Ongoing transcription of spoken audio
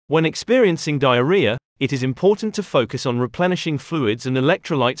When experiencing diarrhea, it is important to focus on replenishing fluids and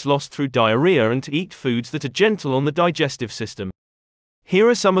electrolytes lost through diarrhea and to eat foods that are gentle on the digestive system. Here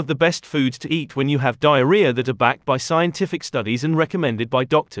are some of the best foods to eat when you have diarrhea that are backed by scientific studies and recommended by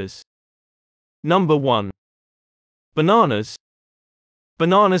doctors. Number 1. Bananas.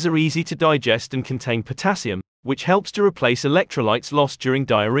 Bananas are easy to digest and contain potassium, which helps to replace electrolytes lost during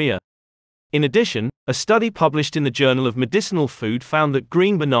diarrhea. In addition, a study published in the Journal of Medicinal Food found that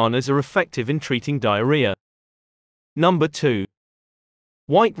green bananas are effective in treating diarrhea. Number 2.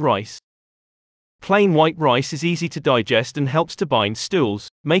 White rice. Plain white rice is easy to digest and helps to bind stools,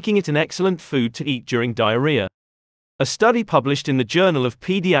 making it an excellent food to eat during diarrhea. A study published in the Journal of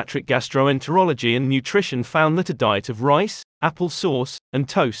Pediatric Gastroenterology and Nutrition found that a diet of rice, apple sauce, and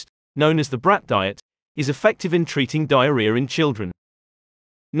toast, known as the brat diet, is effective in treating diarrhea in children.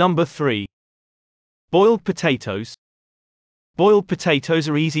 Number 3. Boiled potatoes. Boiled potatoes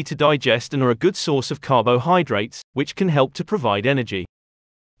are easy to digest and are a good source of carbohydrates, which can help to provide energy.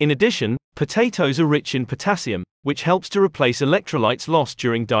 In addition, potatoes are rich in potassium, which helps to replace electrolytes lost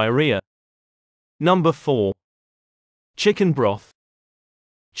during diarrhea. Number 4. Chicken broth.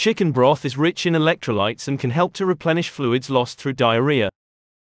 Chicken broth is rich in electrolytes and can help to replenish fluids lost through diarrhea.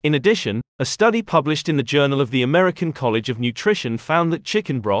 In addition, a study published in the Journal of the American College of Nutrition found that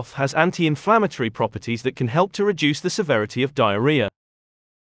chicken broth has anti-inflammatory properties that can help to reduce the severity of diarrhea.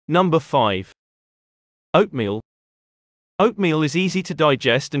 Number 5. Oatmeal. Oatmeal is easy to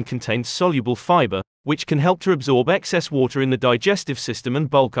digest and contains soluble fiber, which can help to absorb excess water in the digestive system and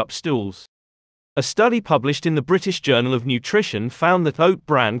bulk up stools. A study published in the British Journal of Nutrition found that oat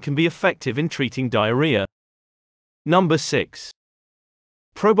bran can be effective in treating diarrhea. Number 6.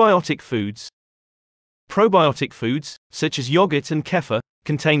 Probiotic foods. Probiotic foods, such as yogurt and kefir,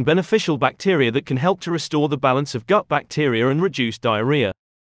 contain beneficial bacteria that can help to restore the balance of gut bacteria and reduce diarrhea.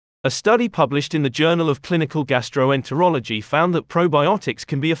 A study published in the Journal of Clinical Gastroenterology found that probiotics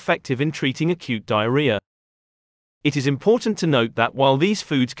can be effective in treating acute diarrhea. It is important to note that while these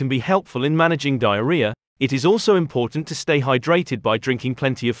foods can be helpful in managing diarrhea, it is also important to stay hydrated by drinking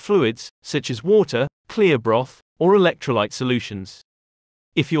plenty of fluids, such as water, clear broth, or electrolyte solutions.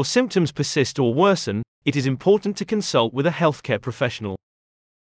 If your symptoms persist or worsen, it is important to consult with a healthcare professional.